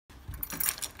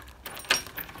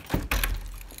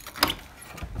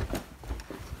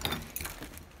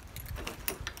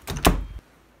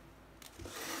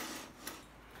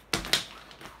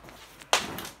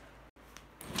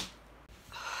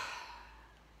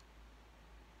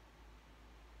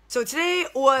So today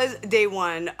was day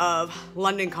one of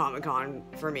London Comic Con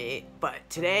for me, but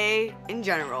today, in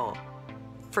general,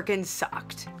 freaking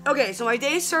sucked. Okay, so my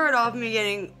day started off me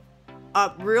getting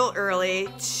up real early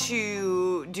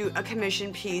to do a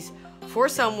commission piece for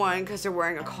someone because they're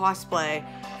wearing a cosplay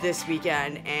this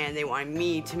weekend and they wanted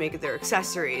me to make their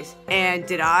accessories. And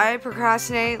did I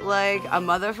procrastinate like a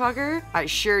motherfucker? I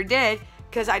sure did,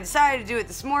 because I decided to do it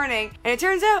this morning and it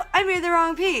turns out I made the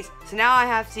wrong piece. So now I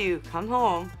have to come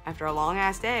home after a long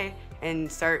ass day and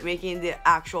start making the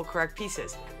actual correct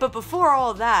pieces. But before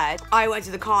all that, I went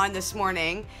to the con this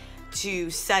morning to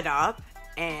set up,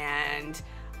 and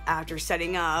after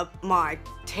setting up, my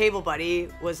table buddy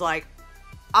was like,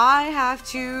 I have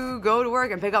to go to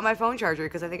work and pick up my phone charger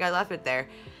because I think I left it there.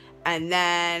 And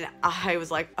then I was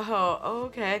like, oh,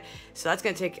 okay. So that's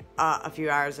gonna take a few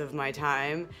hours of my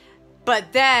time.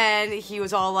 But then he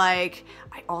was all like,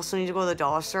 I also need to go to the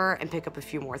dollar store and pick up a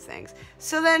few more things.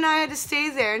 So then I had to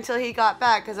stay there until he got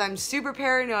back because I'm super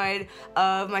paranoid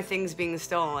of my things being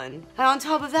stolen. And on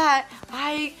top of that,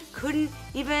 I couldn't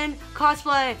even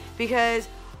cosplay because,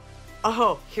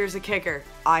 oh, here's the kicker.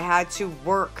 I had to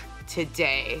work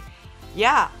today.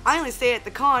 Yeah, I only stayed at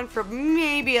the con for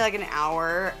maybe like an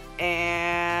hour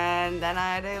and then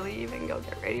I had to leave and go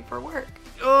get ready for work.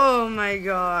 Oh my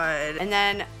god. And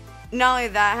then not only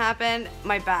that happened,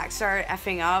 my back started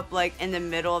effing up like in the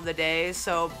middle of the day,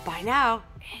 so by now,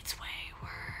 it's way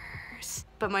worse.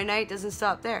 But my night doesn't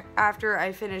stop there. After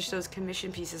I finish those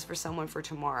commission pieces for someone for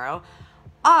tomorrow,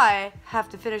 I have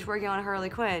to finish working on Harley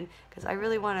Quinn because I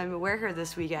really want to wear her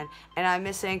this weekend, and I'm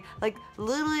missing like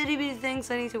little itty bitty things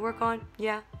I need to work on.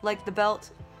 Yeah, like the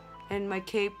belt and my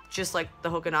cape, just like the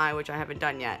hook and eye, which I haven't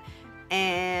done yet.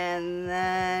 And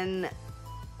then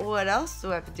what else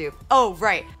do I have to do? Oh,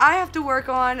 right. I have to work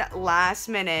on last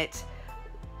minute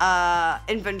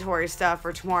inventory stuff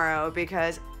for tomorrow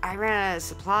because I ran out of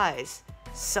supplies.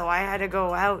 So I had to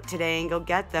go out today and go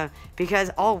get them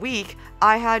because all week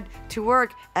I had to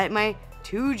work at my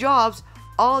 2 jobs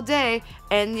all day,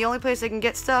 and the only place I can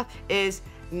get stuff is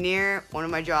near one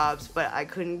of my jobs, but I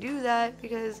couldn't do that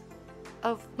because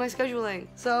of my scheduling.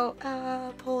 So,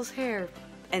 pulls hair.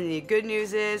 And the good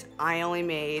news is I only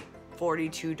made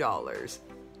 $42,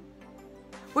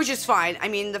 which is fine. I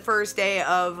mean, the first day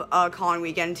of con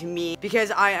weekend to me,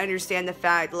 because I understand the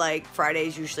fact like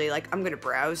Friday's usually like I'm gonna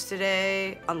browse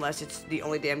today unless it's the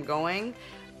only day I'm going,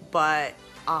 but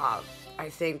I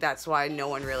think that's why no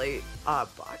one really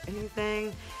bought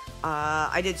anything.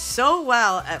 I did so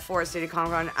well at Forest City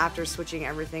Comic Con after switching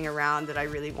everything around that I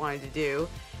really wanted to do,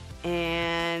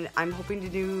 and I'm hoping to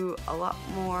do a lot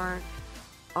more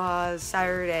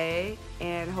Saturday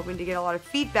and hoping to get a lot of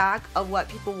feedback of what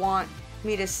people want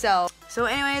me to sell. So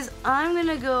anyways, I'm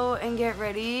gonna go and get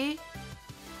ready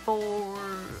for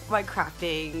my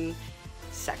crafting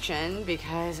section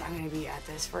because I'm gonna be at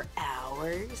this for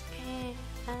hours,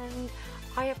 and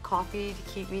I have coffee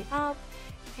to keep me up,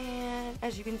 and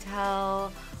as you can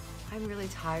tell, I'm really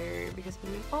tired because I'm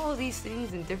doing all these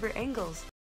things in different angles.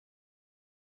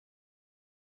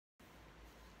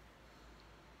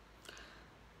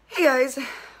 Hey guys!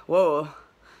 Whoa, that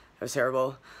was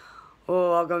terrible.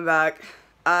 Whoa, welcome back.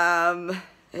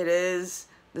 It is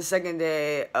the second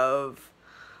day of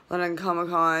London Comic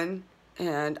Con,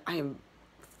 and I am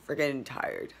freaking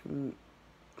tired. I'm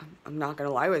not gonna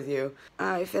lie with you.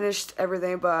 I finished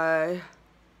everything by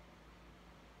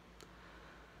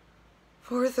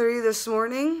 4:30 this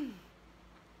morning,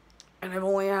 and I've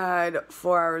only had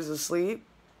 4 hours of sleep,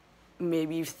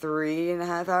 maybe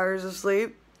 3.5 hours of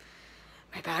sleep.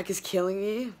 My back is killing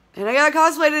me, and I got a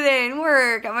cosplay today and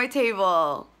work at my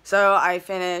table. So I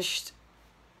finished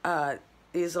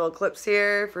these little clips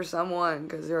here for someone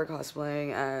because they were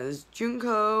cosplaying as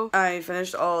Junko. I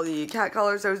finished all the cat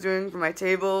collars I was doing for my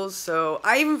tables, so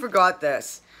I even forgot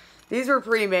this. These were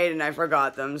pre-made and I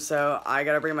forgot them, so I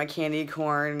gotta bring my candy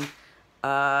corn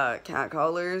cat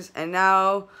collars. And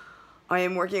now I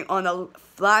am working on the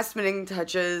last minute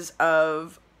touches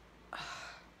of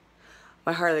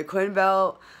my Harley Quinn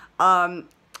belt. I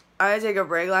had to take a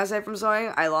break last night from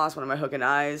sewing. I lost one of my hook and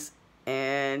eyes,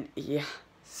 and yeah,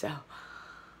 so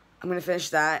I'm gonna finish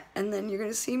that, and then you're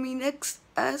gonna see me next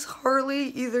as Harley,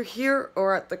 either here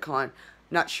or at the con.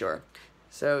 Not sure.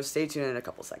 So stay tuned in a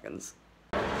couple seconds.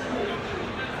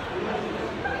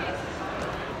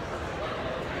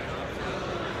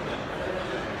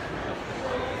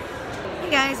 Hey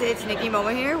guys, it's Nikki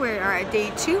Momo here. We are at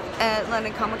day 2 at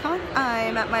London Comic Con.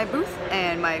 I'm at my booth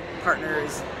and my partner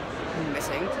is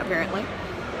missing apparently,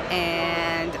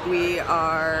 and we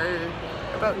are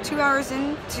about 2 hours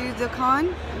into the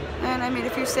con, and I made a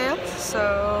few sales.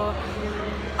 So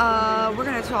we're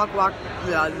gonna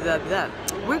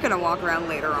we're gonna walk around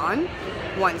later on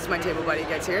once my table buddy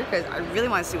gets here, because I really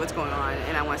want to see what's going on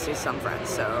and I want to see some friends.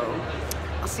 So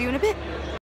I'll see you in a bit.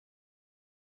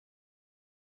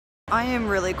 I am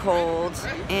really cold,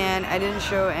 and I didn't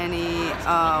show any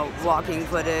walking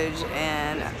footage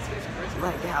and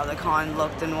like how the con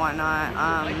looked and whatnot.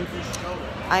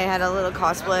 I had a little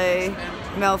cosplay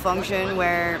malfunction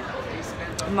where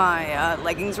my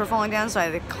leggings were falling down, so I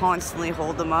had to constantly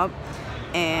hold them up,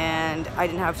 and I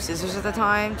didn't have scissors at the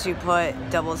time to put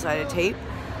double-sided tape,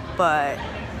 but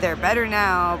they're better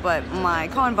now. But my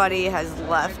con buddy has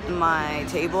left my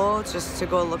table just to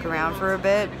go look around for a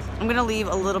bit. I'm gonna leave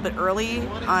a little bit early.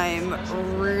 I'm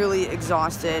really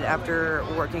exhausted after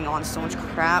working on so much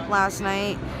crap last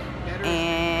night,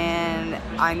 and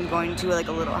I'm going to like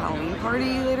a little Halloween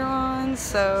party later on,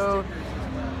 so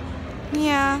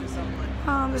yeah.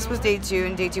 This was day 2,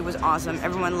 and day 2 was awesome.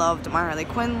 Everyone loved my Harley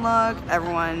Quinn look.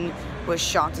 Everyone was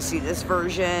shocked to see this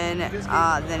version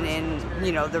than in,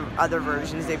 you know, the other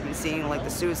versions they've been seeing, like the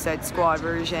Suicide Squad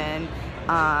version,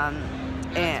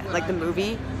 and like the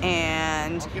movie,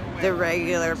 and the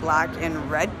regular black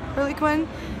and red Harley Quinn.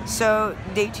 So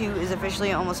day 2 is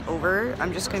officially almost over.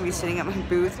 I'm just gonna be sitting at my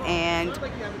booth and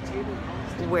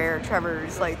wear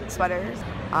Trevor's like sweater.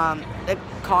 The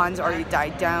con's already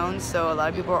died down, so a lot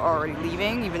of people are already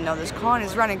leaving, even though this con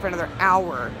is running for another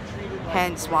hour.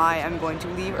 Hence why I'm going to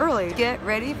leave early. Get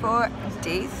ready for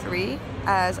day 3,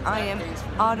 as I am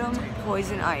Autumn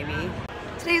Poison Ivy.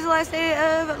 Today's the last day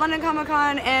of London Comic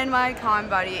Con, and my con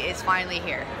buddy is finally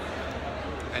here.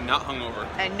 And not hungover.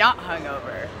 And not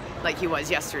hungover, like he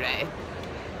was yesterday.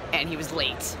 And he was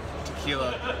late.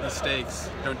 Tequila, mistakes,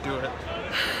 don't do it.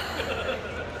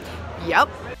 Yep.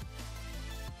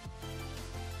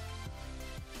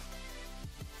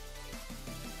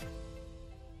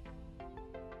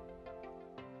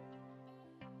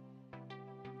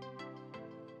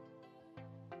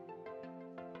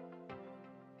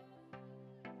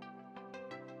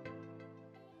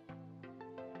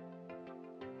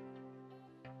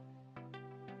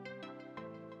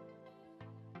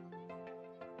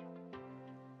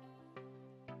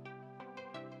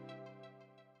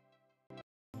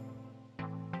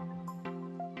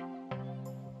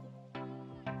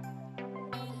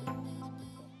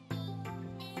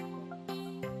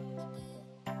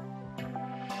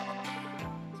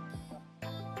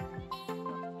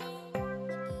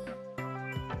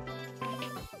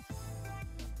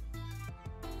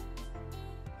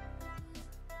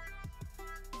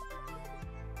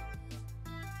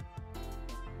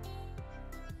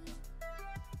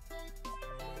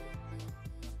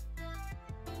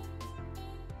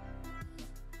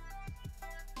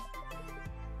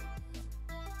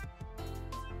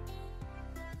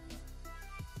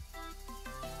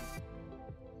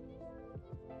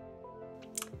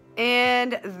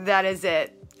 And that is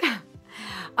it.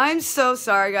 I'm so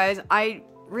sorry, guys. I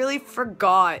really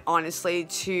forgot, honestly,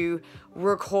 to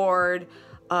record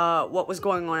what was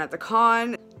going on at the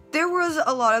con. There was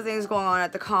a lot of things going on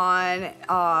at the con.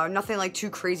 Nothing like too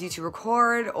crazy to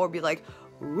record or be like,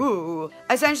 ooh.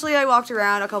 Essentially, I walked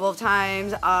around a couple of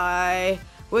times. I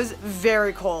was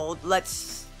very cold.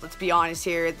 Let's be honest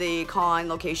here. The con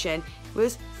location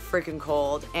was freaking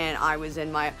cold, and I was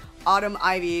in my Autumn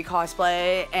Ivy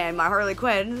cosplay and my Harley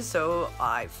Quinn, so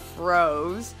I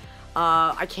froze.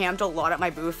 I camped a lot at my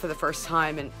booth for the first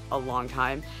time in a long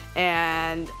time,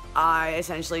 and I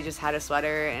essentially just had a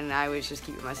sweater and I was just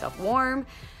keeping myself warm.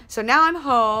 So now I'm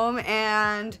home,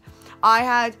 and I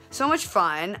had so much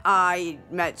fun. I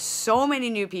met so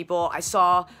many new people. I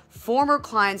saw former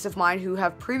clients of mine who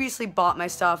have previously bought my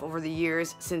stuff over the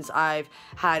years since I've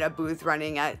had a booth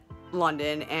running at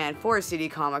London and Forest City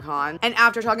Comic Con. And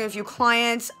after talking to a few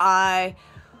clients, I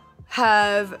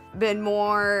have been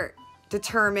more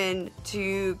determined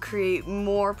to create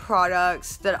more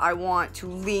products that I want to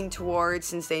lean towards,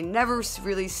 since they never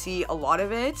really see a lot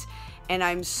of it. And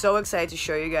I'm so excited to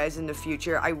show you guys in the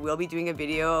future. I will be doing a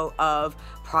video of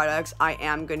products I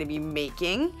am going to be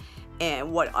making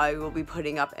and what I will be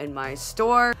putting up in my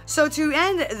store. So to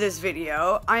end this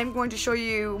video, I'm going to show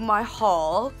you my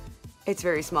haul. It's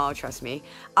very small, trust me.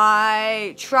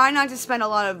 I try not to spend a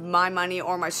lot of my money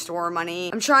or my store money.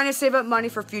 I'm trying to save up money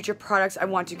for future products I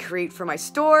want to create for my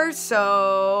store,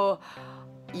 so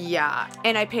yeah.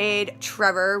 And I paid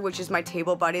Trevor, which is my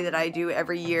table buddy that I do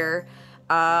every year,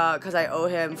 because I owe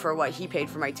him for what he paid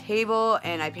for my table,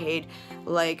 and I paid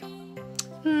like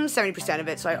 70% of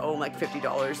it, so I owe him like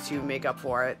 $50 to make up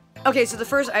for it. Okay, so the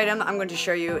first item I'm going to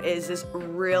show you is this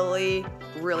really,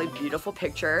 really beautiful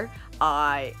picture.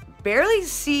 I barely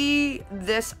see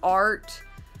this art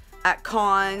at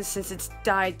cons since it's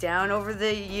died down over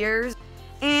the years.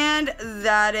 And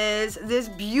that is this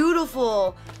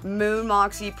beautiful Moon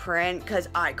Moxie print, because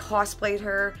I cosplayed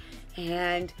her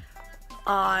and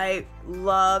I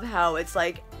love how it's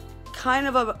like kind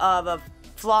of a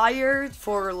flyer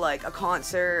for like a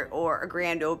concert or a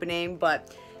grand opening,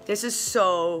 but this is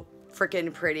so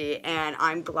freaking pretty and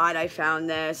I'm glad I found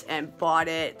this and bought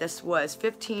it. This was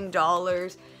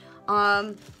 $15.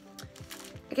 I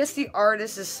guess the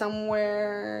artist is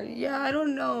somewhere. Yeah, I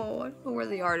don't know where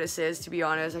the artist is, to be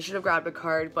honest. I should have grabbed a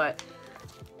card, but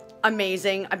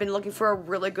amazing. I've been looking for a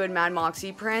really good Mad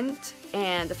Moxie print,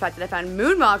 and the fact that I found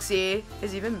Moon Moxie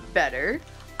is even better.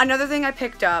 Another thing I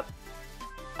picked up,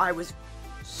 I was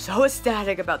so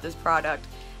ecstatic about this product,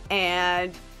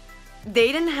 and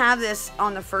they didn't have this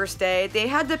on the first day. They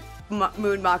had the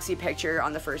Moon Moxie picture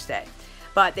on the first day,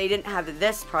 but they didn't have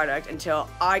this product until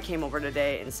I came over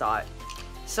today and saw it.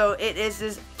 So it is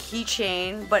this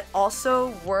keychain, but also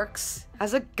works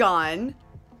as a gun.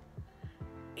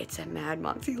 It's a Mad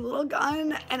Moxie little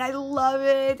gun, and I love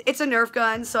it. It's a Nerf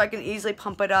gun, so I can easily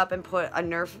pump it up and put a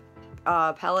Nerf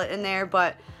pellet in there,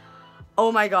 but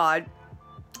oh my god.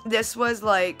 This was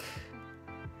like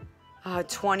I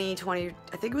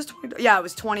think it was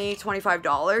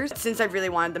 $25. Since I really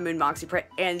wanted the Moon Moxie print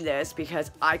and this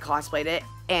because I cosplayed it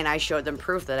and I showed them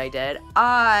proof that I did,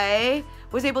 I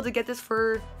was able to get this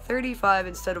for $35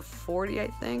 instead of $40, I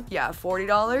think. Yeah, $40.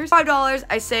 $5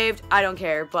 I saved, I don't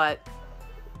care, but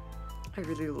I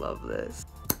really love this.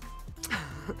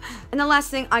 And the last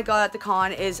thing I got at the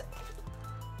con is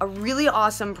a really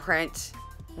awesome print,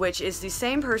 which is the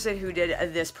same person who did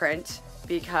this print,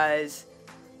 because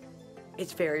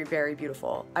it's very, very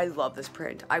beautiful. I love this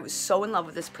print. I was so in love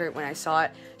with this print when I saw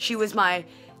it. She was my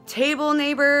table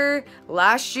neighbor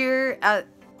last year at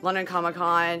London Comic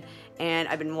Con, and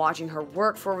I've been watching her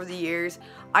work for over the years.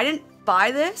 I didn't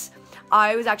buy this.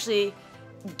 I was actually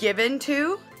given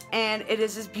to, and it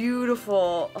is this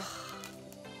beautiful. Ugh.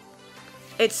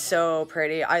 It's so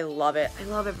pretty. I love it. I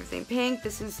love everything pink.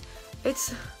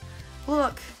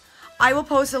 Look. I will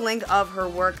post a link of her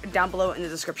work down below in the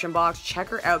description box. Check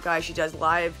her out, guys. She does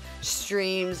live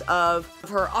streams of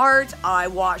her art. I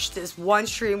watched this one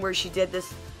stream where she did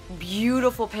this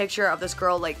beautiful picture of this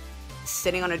girl like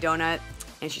sitting on a donut,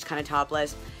 and she's kind of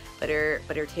topless, but her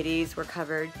titties were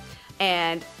covered.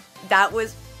 And that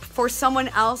was for someone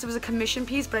else. It was a commission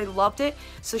piece, but I loved it.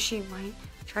 So she might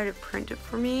try to print it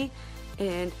for me,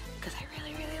 and because I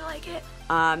really, really like it.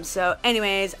 So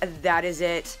anyways, that is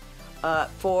it.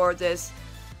 For this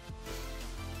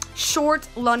short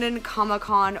London Comic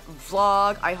Con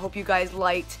vlog. I hope you guys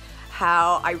liked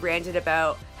how I ranted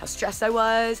about how stressed I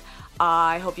was.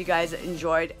 I hope you guys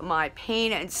enjoyed my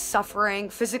pain and suffering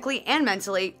physically and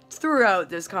mentally throughout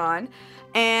this con.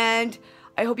 And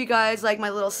I hope you guys like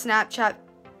my little Snapchat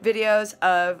videos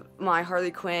of my Harley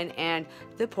Quinn and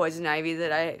the Poison Ivy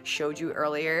that I showed you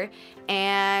earlier.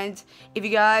 And if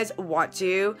you guys want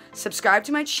to subscribe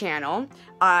to my channel,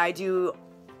 I do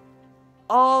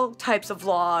all types of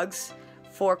vlogs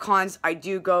for cons I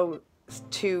do go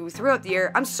to throughout the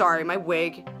year. I'm sorry, my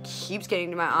wig keeps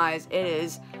getting to my eyes. It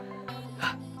is,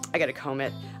 I gotta comb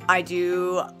it. I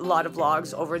do a lot of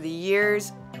vlogs over the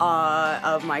years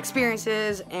of my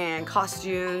experiences and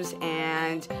costumes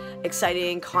and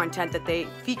exciting content that they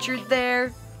featured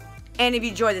there. And if you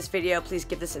enjoyed this video, please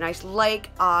give this a nice like.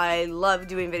 I love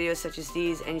doing videos such as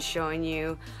these and showing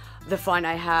you the fun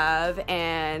I have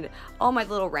and all my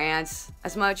little rants.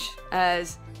 As much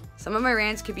as some of my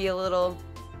rants could be a little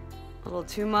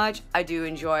too much, I do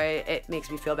enjoy it. It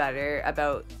makes me feel better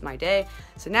about my day.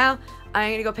 So now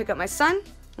I'm gonna go pick up my son.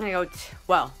 I'm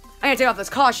gonna take off this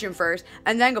costume first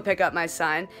and then go pick up my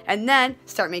son and then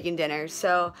start making dinner.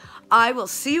 So I will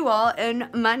see you all in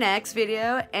my next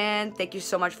video, and thank you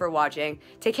so much for watching.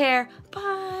 Take care.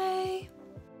 Bye.